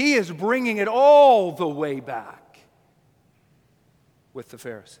 And he is bringing it all the way back with the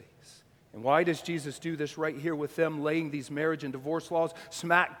Pharisees. And why does Jesus do this right here with them, laying these marriage and divorce laws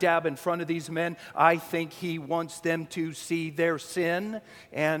smack dab in front of these men? I think he wants them to see their sin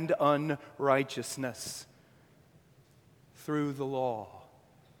and unrighteousness. Through the law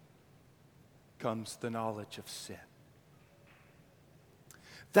comes the knowledge of sin.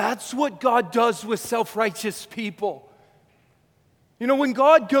 That's what God does with self-righteous people. You know, when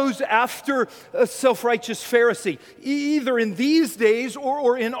God goes after a self-righteous Pharisee, either in these days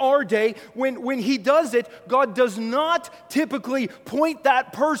or in our day, when he does it, God does not typically point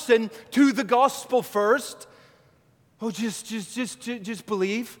that person to the gospel first. Oh, just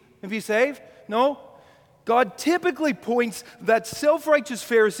believe and be saved. No. God typically points that self-righteous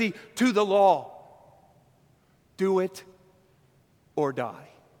Pharisee to the law. Do it or die.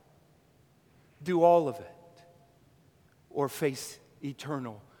 Do all of it or face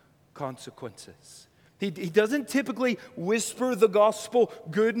eternal consequences. He doesn't typically whisper the gospel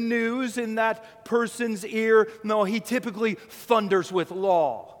good news in that person's ear. No, he typically thunders with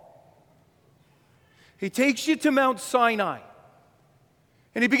law. He takes you to Mount Sinai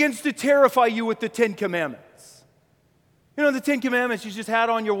and he begins to terrify you with the Ten Commandments. You know, the Ten Commandments you just had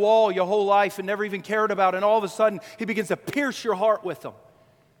on your wall your whole life and never even cared about, and all of a sudden he begins to pierce your heart with them.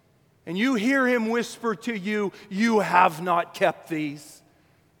 And you hear him whisper to you, you have not kept these.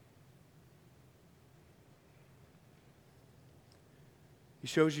 He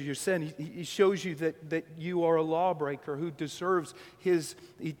shows you your sin. He shows you that you are a lawbreaker who deserves his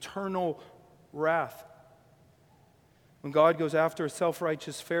eternal wrath. When God goes after a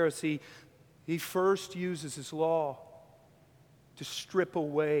self-righteous Pharisee, he first uses his law to strip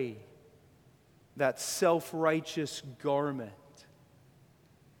away that self-righteous garment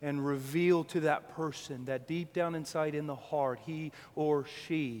and reveal to that person that deep down inside in the heart, he or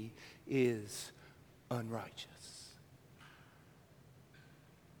she is unrighteous.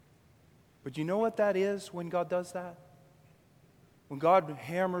 But you know what that is when God does that? When God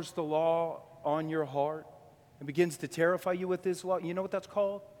hammers the law on your heart and begins to terrify you with his law, you know what that's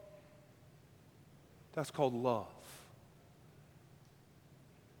called? That's called love.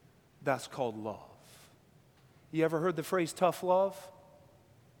 That's called love. You ever heard the phrase tough love?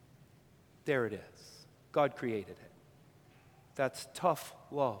 There it is. God created it. That's tough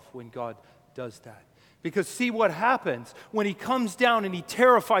love when God does that. Because see what happens when he comes down and he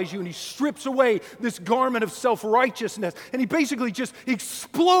terrifies you and he strips away this garment of self-righteousness and he basically just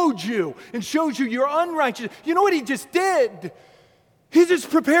explodes you and shows you you're unrighteous. You know what he just did? He just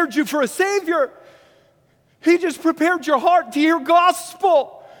prepared you for a Savior. He just prepared your heart to hear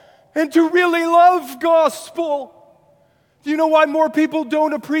gospel and to really love gospel. Do you know why more people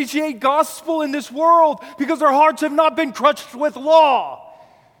don't appreciate gospel in this world? Because their hearts have not been crushed with law.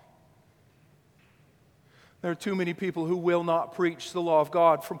 There are too many people who will not preach the law of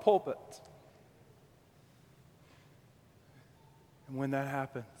God from pulpits. And when that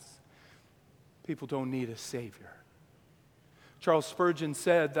happens, people don't need a Savior. Charles Spurgeon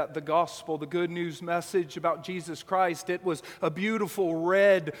said that the gospel, the good news message about Jesus Christ, it was a beautiful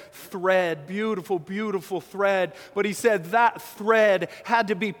red thread, beautiful, beautiful thread. But he said that thread had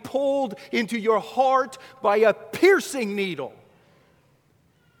to be pulled into your heart by a piercing needle.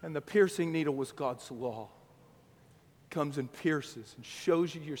 And the piercing needle was God's law. Comes and pierces and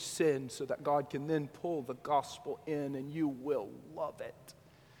shows you your sin so that God can then pull the gospel in and you will love it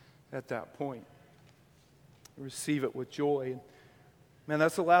at that point. Receive it with joy. Man,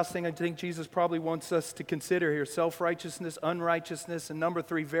 that's the last thing I think Jesus probably wants us to consider here. Self-righteousness, unrighteousness, and number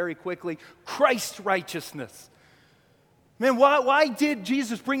 3, very quickly, Christ righteousness. Man, why did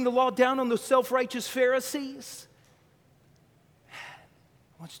Jesus bring the law down on those self-righteous Pharisees?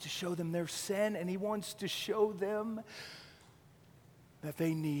 He wants to show them their sin, and he wants to show them that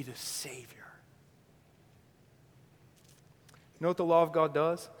they need a Savior. You know what the law of God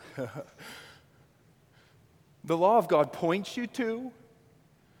does? The law of God points you to,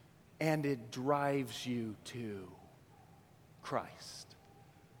 and it drives you to Christ.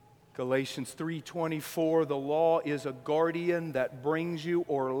 Galatians 3:24, the law is a guardian that brings you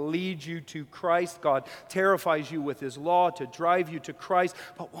or leads you to Christ. God terrifies you with his law to drive you to Christ.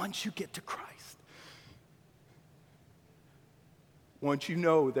 But once you get to Christ, once you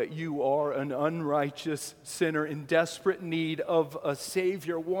know that you are an unrighteous sinner in desperate need of a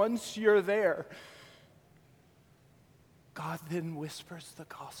Savior, once you're there, God then whispers the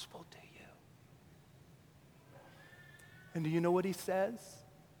gospel to you. And do you know what he says?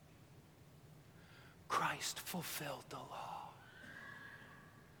 Christ fulfilled the law.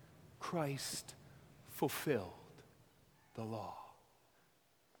 Christ fulfilled the law.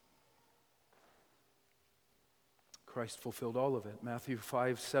 Christ fulfilled all of it. Matthew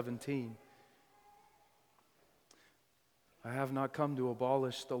 5:17. I have not come to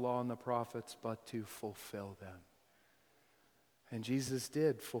abolish the law and the prophets, but to fulfill them. And Jesus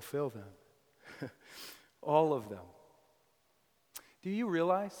did fulfill them. All of them. Do you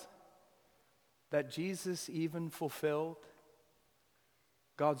realize that Jesus even fulfilled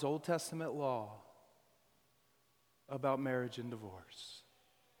God's Old Testament law about marriage and divorce?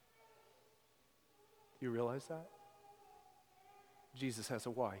 Do you realize that? Jesus has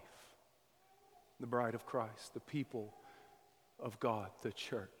a wife, the bride of Christ, the people of God, the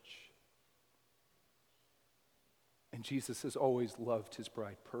church. And Jesus has always loved his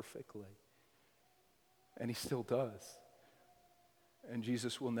bride perfectly. And he still does. And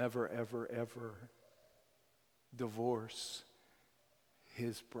Jesus will never, ever, ever divorce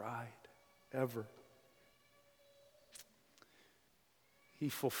his bride, ever. He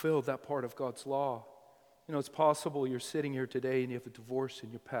fulfilled that part of God's law. You know, it's possible you're sitting here today and you have a divorce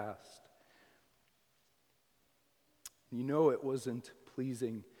in your past. You know it wasn't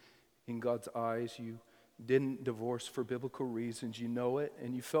pleasing in God's eyes. You didn't divorce for biblical reasons. You know it,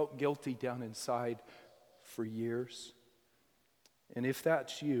 and you felt guilty down inside for years. And if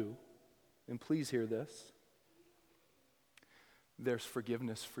that's you, then please hear this. There's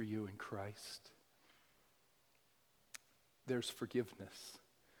forgiveness for you in Christ. There's forgiveness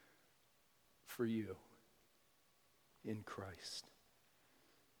for you in Christ.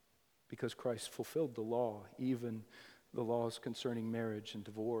 Because Christ fulfilled the law, even the laws concerning marriage and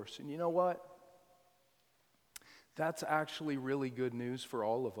divorce. And you know what? That's actually really good news for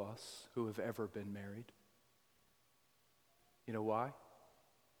all of us who have ever been married. You know why?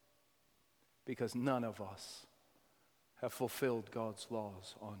 Because none of us have fulfilled God's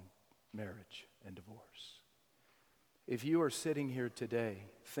laws on marriage and divorce. If you are sitting here today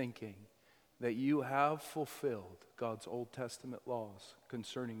thinking that you have fulfilled God's Old Testament laws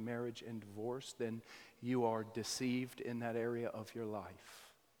concerning marriage and divorce, then you are deceived in that area of your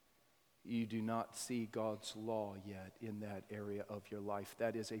life. You do not see God's law yet in that area of your life.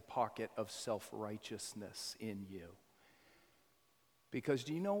 That is a pocket of self-righteousness in you. Because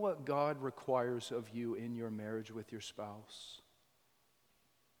do you know what God requires of you in your marriage with your spouse?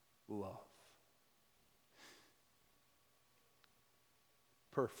 Love.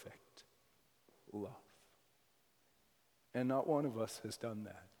 Perfect love. And not one of us has done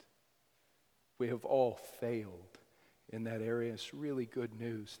that. We have all failed in that area. It's really good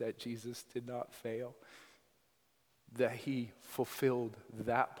news that Jesus did not fail, that he fulfilled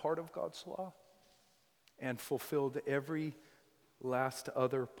that part of God's law and fulfilled every last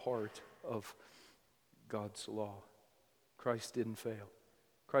other part of God's law. Christ didn't fail.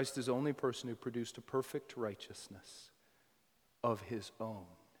 Christ is the only person who produced a perfect righteousness of his own.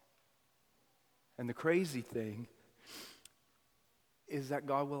 And the crazy thing is that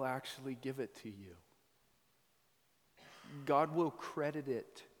God will actually give it to you. God will credit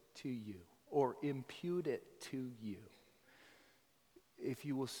it to you or impute it to you. if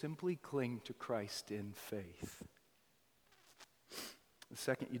you will simply cling to Christ in faith. The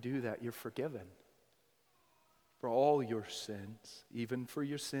second you do that, you're forgiven for all your sins, even for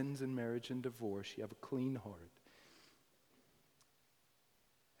your sins in marriage and divorce. You have a clean heart.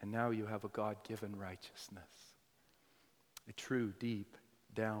 And now you have a God-given righteousness, a true, deep,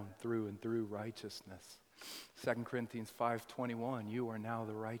 down, through and through righteousness. 2 Corinthians 5:21, you are now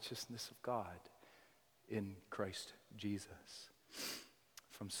the righteousness of God in Christ Jesus.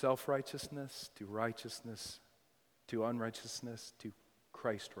 From self-righteousness to righteousness to unrighteousness to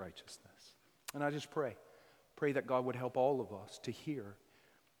Christ righteousness. And I just pray that God would help all of us to hear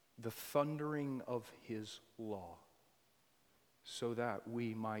the thundering of his law so that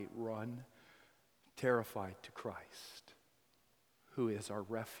we might run terrified to Christ, who is our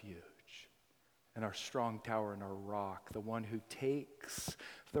refuge and our strong tower and our rock, the one who takes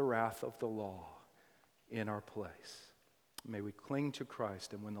the wrath of the law in our place. May we cling to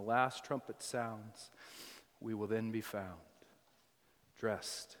Christ, and when the last trumpet sounds, we will then be found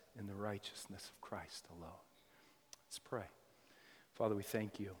dressed in the righteousness of Christ alone. Let's pray. Father, we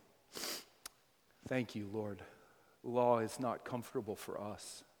thank you. Thank you, Lord. Law is not comfortable for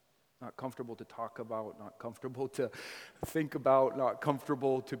us, not comfortable to talk about, not comfortable to think about, not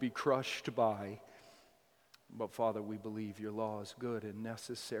comfortable to be crushed by. But Father, we believe your law is good and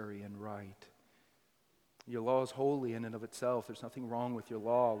necessary and right. Your law is holy in and of itself. There's nothing wrong with your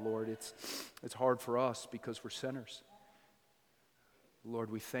law, Lord. It's hard for us because we're sinners.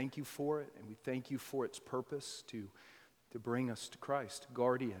 Lord, we thank you for it, and we thank you for its purpose to bring us to Christ,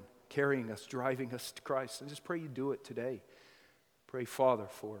 guardian, carrying us, driving us to Christ. And just pray you do it today. Pray, Father,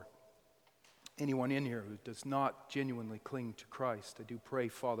 for anyone in here who does not genuinely cling to Christ. I do pray,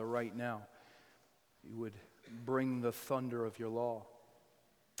 Father, right now, you would bring the thunder of your law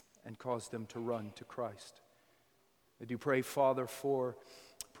and cause them to run to Christ. I do pray, Father, for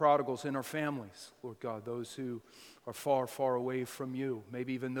prodigals in our families, Lord God, those who are far, far away from you,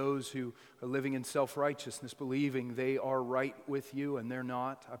 maybe even those who are living in self-righteousness, believing they are right with you and they're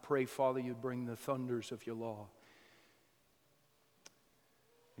not. I pray, Father, you'd bring the thunders of your law,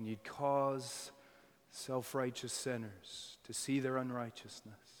 and you'd cause self-righteous sinners to see their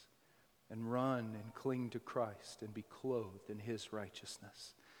unrighteousness and run and cling to Christ and be clothed in his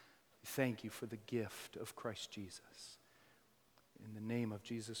righteousness. Thank you for the gift of Christ Jesus. In the name of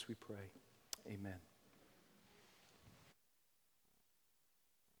Jesus we pray. Amen.